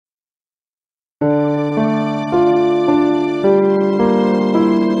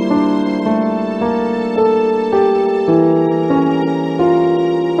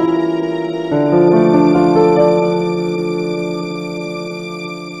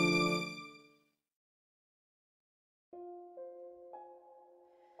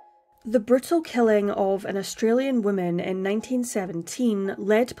The brutal killing of an Australian woman in 1917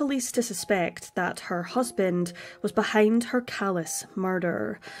 led police to suspect that her husband was behind her callous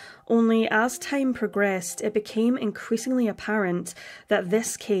murder. Only as time progressed, it became increasingly apparent that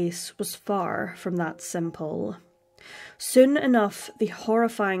this case was far from that simple. Soon enough, the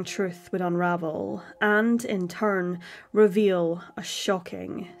horrifying truth would unravel and, in turn, reveal a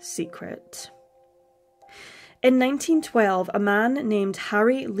shocking secret. In 1912, a man named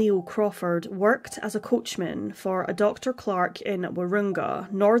Harry Leo Crawford worked as a coachman for a Dr. Clark in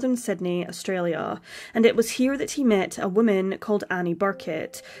Wahroonga, northern Sydney, Australia, and it was here that he met a woman called Annie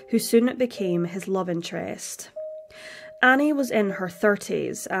Burkett, who soon became his love interest. Annie was in her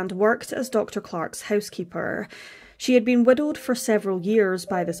 30s and worked as Dr. Clark's housekeeper. She had been widowed for several years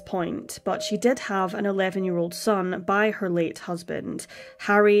by this point, but she did have an 11-year-old son by her late husband,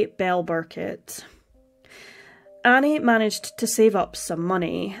 Harry Bell Burkett. Annie managed to save up some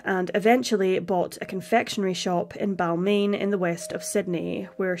money and eventually bought a confectionery shop in Balmain in the west of Sydney,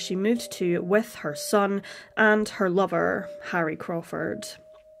 where she moved to with her son and her lover, Harry Crawford.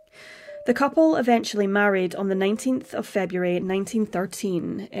 The couple eventually married on the 19th of February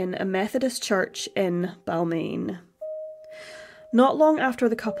 1913 in a Methodist church in Balmain. Not long after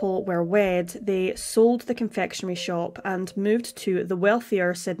the couple were wed, they sold the confectionery shop and moved to the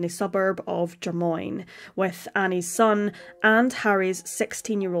wealthier Sydney suburb of Drummoyne with Annie's son and Harry's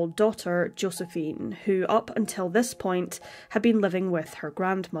 16-year-old daughter, Josephine, who up until this point had been living with her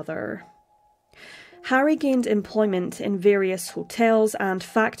grandmother. Harry gained employment in various hotels and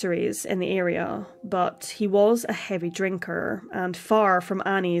factories in the area, but he was a heavy drinker and far from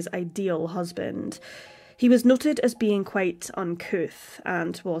Annie's ideal husband. He was noted as being quite uncouth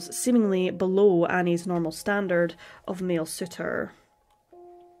and was seemingly below Annie's normal standard of male suitor.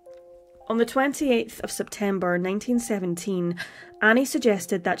 On the 28th of September 1917, Annie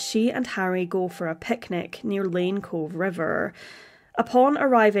suggested that she and Harry go for a picnic near Lane Cove River. Upon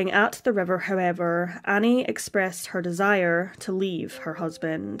arriving at the river, however, Annie expressed her desire to leave her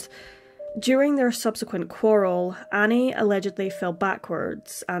husband. During their subsequent quarrel, Annie allegedly fell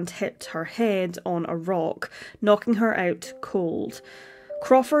backwards and hit her head on a rock, knocking her out cold.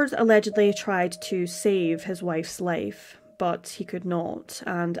 Crawford allegedly tried to save his wife's life, but he could not,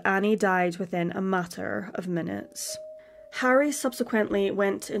 and Annie died within a matter of minutes. Harry subsequently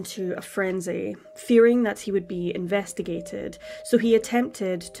went into a frenzy, fearing that he would be investigated, so he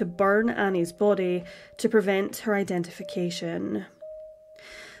attempted to burn Annie's body to prevent her identification.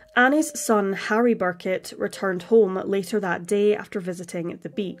 Annie's son, Harry Burkett, returned home later that day after visiting the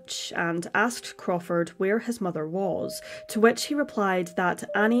beach and asked Crawford where his mother was, to which he replied that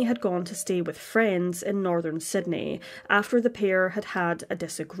Annie had gone to stay with friends in northern Sydney after the pair had had a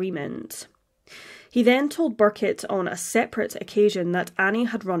disagreement. He then told Burkett on a separate occasion that Annie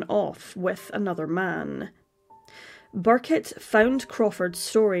had run off with another man. Burkett found Crawford's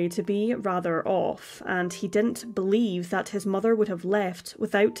story to be rather off, and he didn't believe that his mother would have left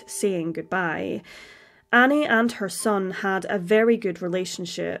without saying goodbye. Annie and her son had a very good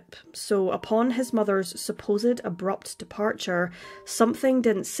relationship, so upon his mother's supposed abrupt departure, something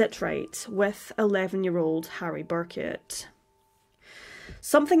didn't sit right with 11-year-old Harry Burkett.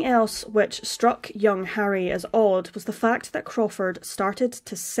 Something else which struck young Harry as odd was the fact that Crawford started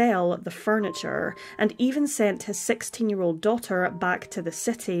to sell the furniture and even sent his 16-year-old daughter back to the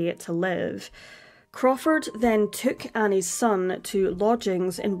city to live. Crawford then took Annie's son to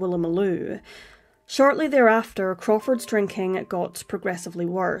lodgings in Woolloomooloo. Shortly thereafter, Crawford's drinking got progressively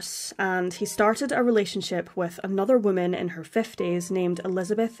worse, and he started a relationship with another woman in her 50s named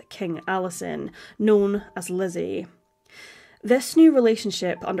Elizabeth King Allison, known as Lizzie. This new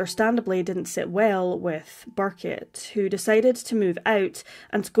relationship understandably didn't sit well with Burkett, who decided to move out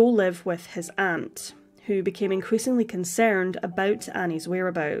and go live with his aunt, who became increasingly concerned about Annie's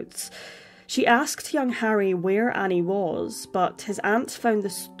whereabouts. She asked young Harry where Annie was, but his aunt found the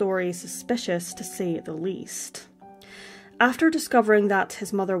story suspicious to say the least. After discovering that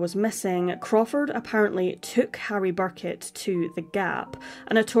his mother was missing, Crawford apparently took Harry Burkett to the Gap,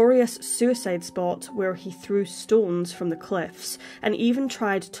 a notorious suicide spot where he threw stones from the cliffs, and even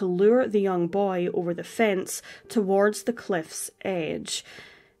tried to lure the young boy over the fence towards the cliff's edge.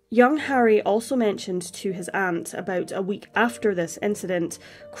 Young Harry also mentioned to his aunt about a week after this incident,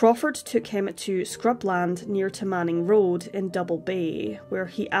 Crawford took him to scrubland near to Manning Road in Double Bay, where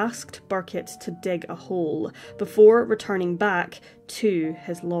he asked Burkett to dig a hole, before returning back to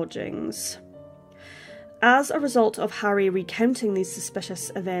his lodgings. As a result of Harry recounting these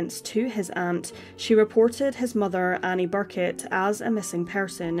suspicious events to his aunt, she reported his mother, Annie Burkett, as a missing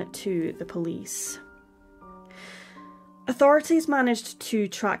person to the police. Authorities managed to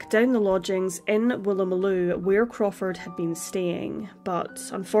track down the lodgings in Woolloomooloo where Crawford had been staying, but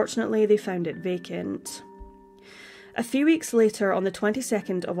unfortunately they found it vacant. A few weeks later, on the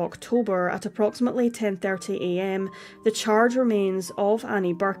 22nd of October at approximately 10:30 a.m, the charred remains of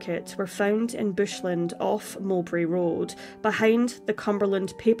Annie Burkett were found in bushland off Mulberry Road, behind the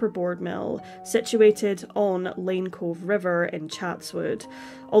Cumberland paperboard mill, situated on Lane Cove River in Chatswood,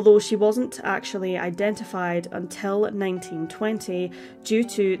 although she wasn't actually identified until 1920 due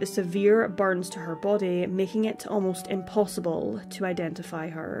to the severe burns to her body, making it almost impossible to identify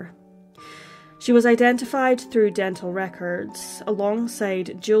her. She was identified through dental records,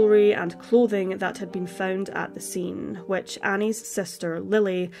 alongside jewellery and clothing that had been found at the scene, which Annie's sister,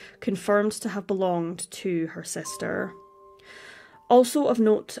 Lily, confirmed to have belonged to her sister. Also of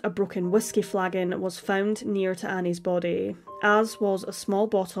note, a broken whiskey flagon was found near to Annie's body, as was a small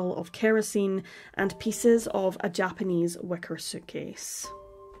bottle of kerosene and pieces of a Japanese wicker suitcase.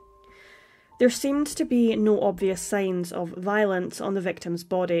 There seemed to be no obvious signs of violence on the victim's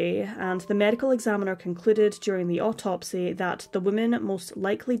body, and the medical examiner concluded during the autopsy that the woman most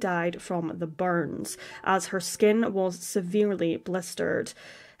likely died from the burns, as her skin was severely blistered.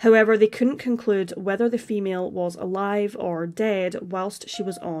 However, they couldn't conclude whether the female was alive or dead whilst she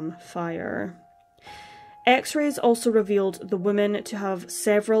was on fire. X-rays also revealed the woman to have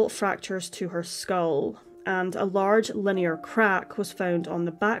several fractures to her skull, and a large linear crack was found on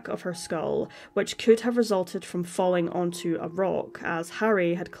the back of her skull, which could have resulted from falling onto a rock, as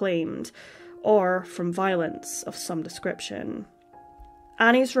Harry had claimed, or from violence of some description.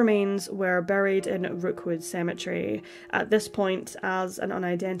 Annie's remains were buried in Rookwood Cemetery, at this point as an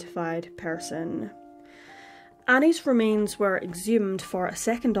unidentified person. Annie's remains were exhumed for a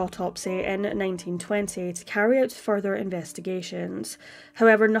second autopsy in 1920 to carry out further investigations.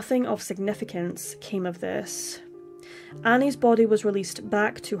 However, nothing of significance came of this. Annie's body was released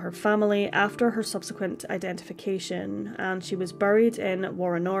back to her family after her subsequent identification, and she was buried in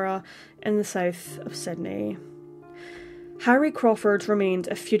Warrenora in the south of Sydney. Harry Crawford remained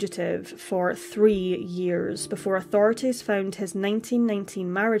a fugitive for 3 years before authorities found his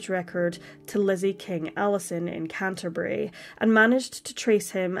 1919 marriage record to Lizzie King Allison in Canterbury and managed to trace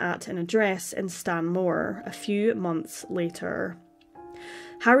him at an address in Stanmore a few months later.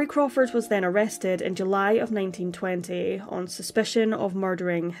 Harry Crawford was then arrested in July of 1920 on suspicion of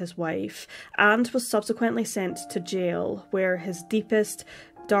murdering his wife and was subsequently sent to jail, where his deepest,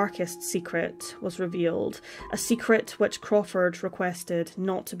 darkest secret was revealed, a secret which Crawford requested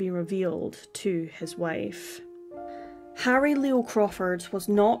not to be revealed to his wife. Harry Leo Crawford was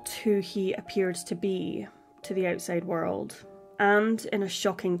not who he appeared to be to the outside world, and in a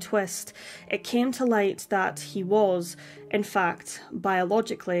shocking twist, it came to light that he was, in fact,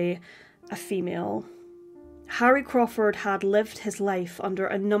 biologically, a female. Harry Crawford had lived his life under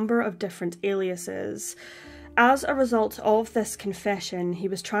a number of different aliases. As a result of this confession, he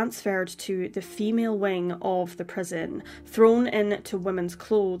was transferred to the female wing of the prison, thrown into women's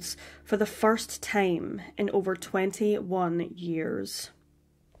clothes for the first time in over 21 years.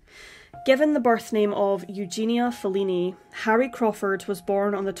 Given the birth name of Eugenia Fellini, Harry Crawford was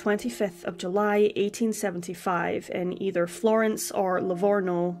born on the 25th of July 1875 in either Florence or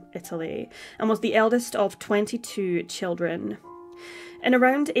Livorno, Italy, and was the eldest of 22 children. In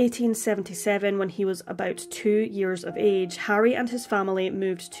around 1877, when he was about 2 years of age, Harry and his family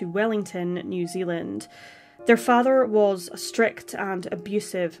moved to Wellington, New Zealand. Their father was a strict and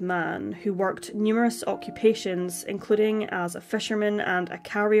abusive man who worked numerous occupations, including as a fisherman and a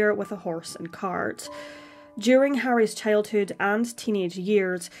carrier with a horse and cart. During Harry's childhood and teenage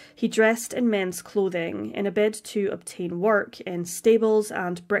years, he dressed in men's clothing in a bid to obtain work in stables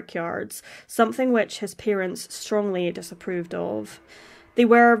and brickyards, something which his parents strongly disapproved of. They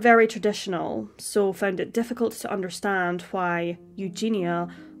were very traditional, so found it difficult to understand why Eugenia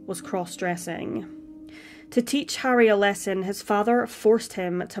was cross-dressing. To teach Harry a lesson, his father forced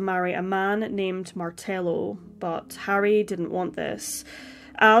him to marry a man named Martello, but Harry didn't want this.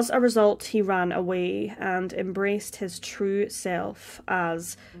 As a result, he ran away and embraced his true self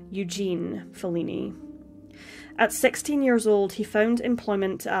as Eugene Fellini. At 16 years old, he found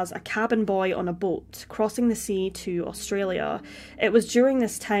employment as a cabin boy on a boat, crossing the sea to Australia. It was during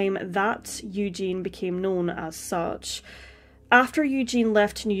this time that Eugene became known as such. After Eugene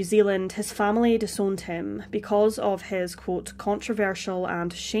left New Zealand, his family disowned him because of his, quote, controversial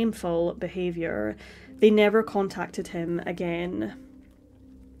and shameful behaviour. They never contacted him again.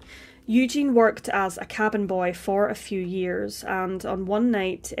 Eugene worked as a cabin boy for a few years, and on one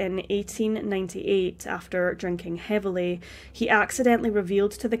night in 1898, after drinking heavily, he accidentally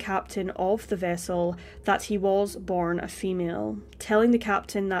revealed to the captain of the vessel that he was born a female, telling the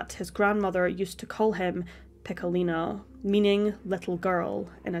captain that his grandmother used to call him Piccolina, meaning little girl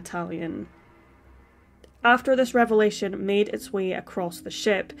in Italian. After this revelation made its way across the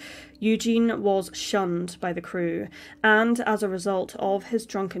ship, Eugene was shunned by the crew, and as a result of his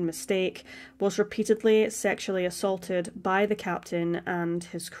drunken mistake, was repeatedly sexually assaulted by the captain and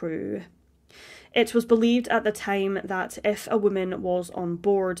his crew. It was believed at the time that if a woman was on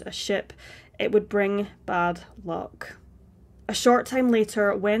board a ship, it would bring bad luck. A short time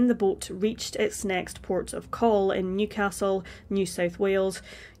later, when the boat reached its next port of call in Newcastle, New South Wales,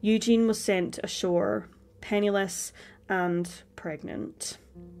 Eugene was sent ashore, penniless and pregnant.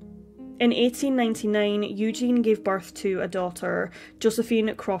 In 1899, Eugene gave birth to a daughter,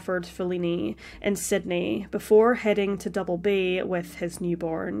 Josephine Crawford Fellini, in Sydney, before heading to Double Bay with his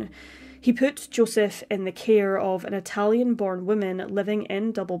newborn. He put Joseph in the care of an Italian-born woman living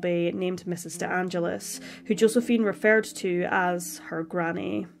in Double Bay named Mrs. De Angelis, who Josephine referred to as her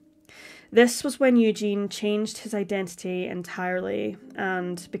granny. This was when Eugene changed his identity entirely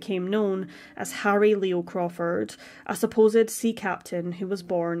and became known as Harry Leo Crawford, a supposed sea captain who was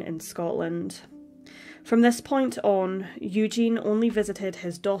born in Scotland. From this point on, Eugene only visited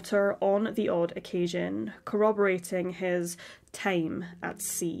his daughter on the odd occasion, corroborating his time at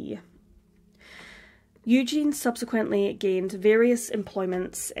sea. Eugene subsequently gained various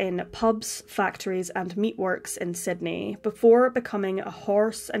employments in pubs, factories and meatworks in Sydney, before becoming a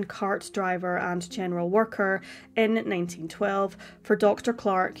horse and cart driver and general worker in 1912 for Dr.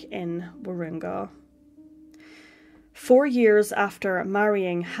 Clark in Wahroonga. 4 years after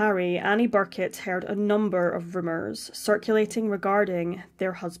marrying Harry, Annie Burkitt heard a number of rumours circulating regarding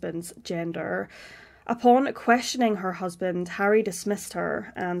their husband's gender. Upon questioning her husband, Harry dismissed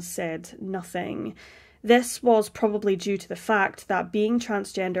her and said nothing. This was probably due to the fact that being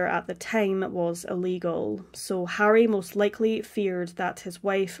transgender at the time was illegal, so Harry most likely feared that his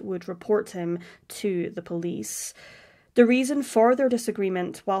wife would report him to the police. The reason for their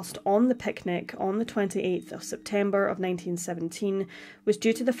disagreement whilst on the picnic on the 28th of September of 1917 was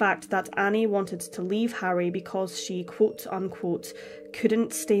due to the fact that Annie wanted to leave Harry because she, quote-unquote,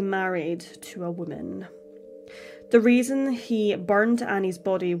 couldn't stay married to a woman. The reason he burned Annie's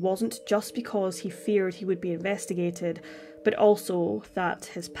body wasn't just because he feared he would be investigated, but also that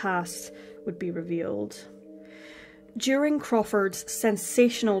his past would be revealed. During Crawford's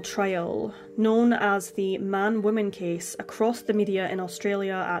sensational trial, known as the man-woman case across the media in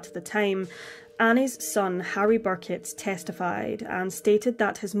Australia at the time, Annie's son Harry Burkitt testified and stated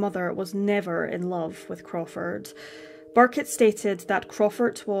that his mother was never in love with Crawford. Burkitt stated that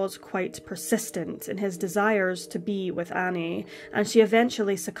Crawford was quite persistent in his desires to be with Annie, and she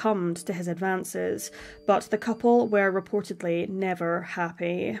eventually succumbed to his advances, but the couple were reportedly never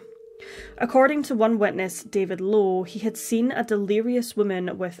happy. According to one witness, David Lowe, he had seen a delirious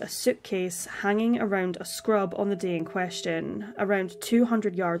woman with a suitcase hanging around a scrub on the day in question, around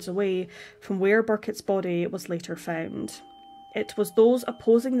 200 yards away from where Burkitt's body was later found. It was those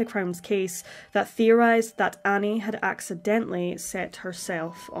opposing the Crown's case that theorised that Annie had accidentally set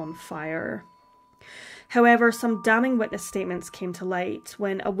herself on fire. However, some damning witness statements came to light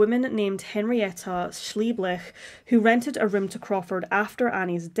when a woman named Henrietta Schlieblich, who rented a room to Crawford after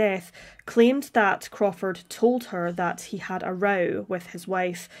Annie's death, claimed that Crawford told her that he had a row with his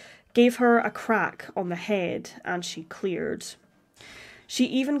wife, gave her a crack on the head, and she cleared. She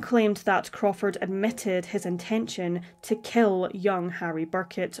even claimed that Crawford admitted his intention to kill young Harry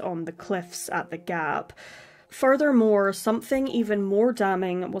Burkitt on the cliffs at the Gap. Furthermore, something even more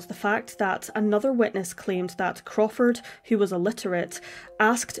damning was the fact that another witness claimed that Crawford, who was illiterate,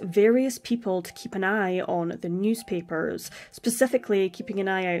 asked various people to keep an eye on the newspapers, specifically keeping an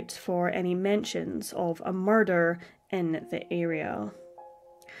eye out for any mentions of a murder in the area.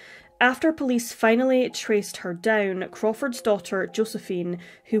 After police finally traced her down, Crawford's daughter, Josephine,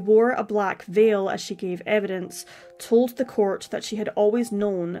 who wore a black veil as she gave evidence, told the court that she had always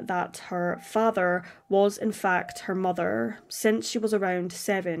known that her father was in fact her mother, since she was around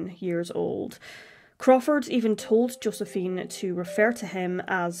 7 years old. Crawford even told Josephine to refer to him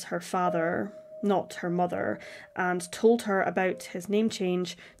as her father, not her mother, and told her about his name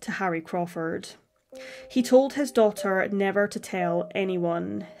change to Harry Crawford. He told his daughter never to tell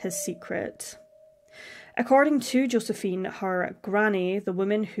anyone his secret. According to Josephine, her granny, the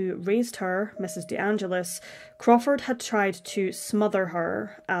woman who raised her, Mrs. De Angelis, Crawford had tried to smother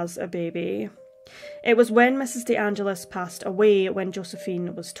her as a baby. It was when Mrs. De Angelis passed away when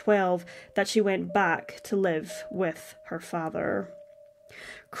Josephine was 12 that she went back to live with her father.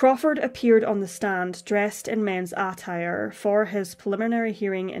 Crawford appeared on the stand dressed in men's attire for his preliminary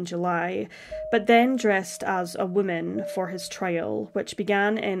hearing in July, but then dressed as a woman for his trial, which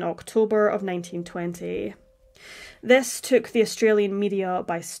began in October of 1920. This took the Australian media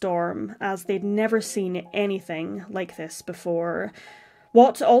by storm, as they'd never seen anything like this before.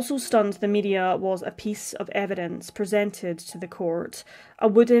 What also stunned the media was a piece of evidence presented to the court, a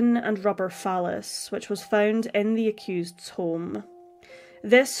wooden and rubber phallus, which was found in the accused's home.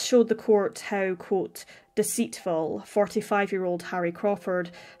 This showed the court how, quote, deceitful 45-year-old Harry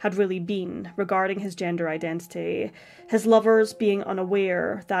Crawford had really been regarding his gender identity, his lovers being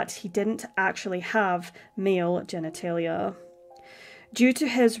unaware that he didn't actually have male genitalia. Due to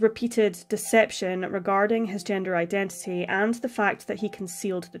his repeated deception regarding his gender identity and the fact that he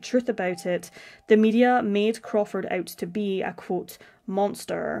concealed the truth about it, the media made Crawford out to be a, quote,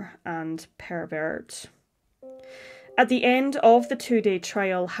 monster and pervert. At the end of the 2-day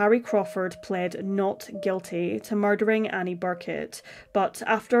trial, Harry Crawford pled not guilty to murdering Annie Burkett, but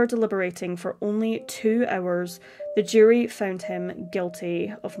after deliberating for only 2 hours, the jury found him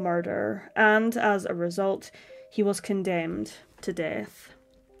guilty of murder, and as a result, he was condemned to death.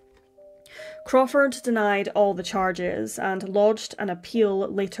 Crawford denied all the charges and lodged an appeal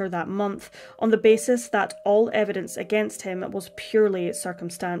later that month on the basis that all evidence against him was purely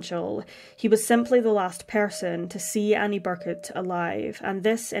circumstantial. He was simply the last person to see Annie Burkett alive, and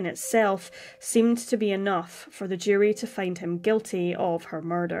this in itself seemed to be enough for the jury to find him guilty of her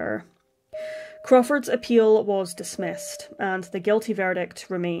murder. Crawford's appeal was dismissed, and the guilty verdict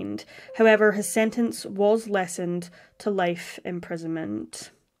remained. However, his sentence was lessened to life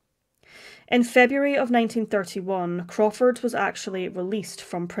imprisonment. In February of 1931, Crawford was actually released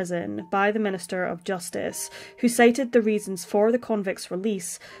from prison by the Minister of Justice, who cited the reasons for the convict's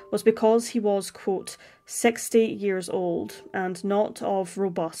release was because he was, quote, 60 years old and not of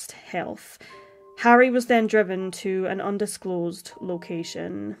robust health. Harry was then driven to an undisclosed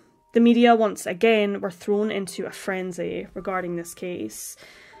location. The media once again were thrown into a frenzy regarding this case.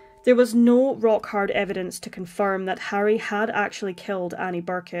 There was no rock-hard evidence to confirm that Harry had actually killed Annie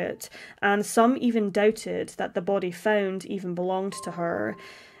Burkett, and some even doubted that the body found even belonged to her.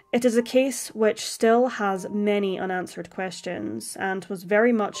 It is a case which still has many unanswered questions, and was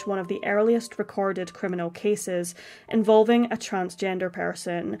very much one of the earliest recorded criminal cases involving a transgender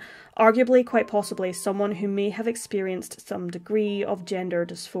person, arguably quite possibly someone who may have experienced some degree of gender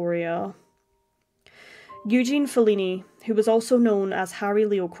dysphoria. Eugene Fellini, who was also known as Harry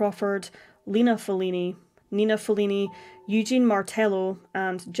Leo Crawford, Lena Fellini, Nina Fellini, Eugene Martello,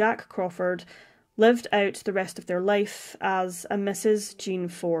 and Jack Crawford, lived out the rest of their life as a Mrs. Jean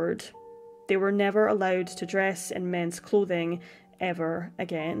Ford. They were never allowed to dress in men's clothing ever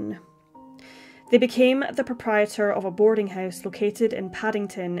again. They became the proprietor of a boarding house located in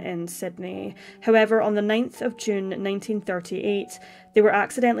Paddington in Sydney. However, on the 9th of June 1938, they were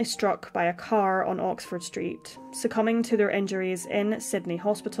accidentally struck by a car on Oxford Street, succumbing to their injuries in Sydney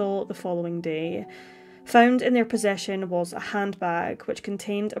Hospital the following day. Found in their possession was a handbag which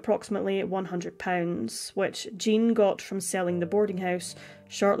contained approximately £100, which Jean got from selling the boarding house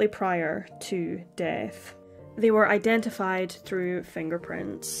shortly prior to death. They were identified through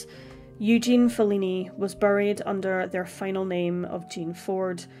fingerprints. Eugene Fellini was buried under their final name of Jean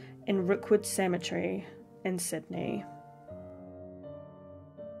Ford in Rookwood Cemetery in Sydney.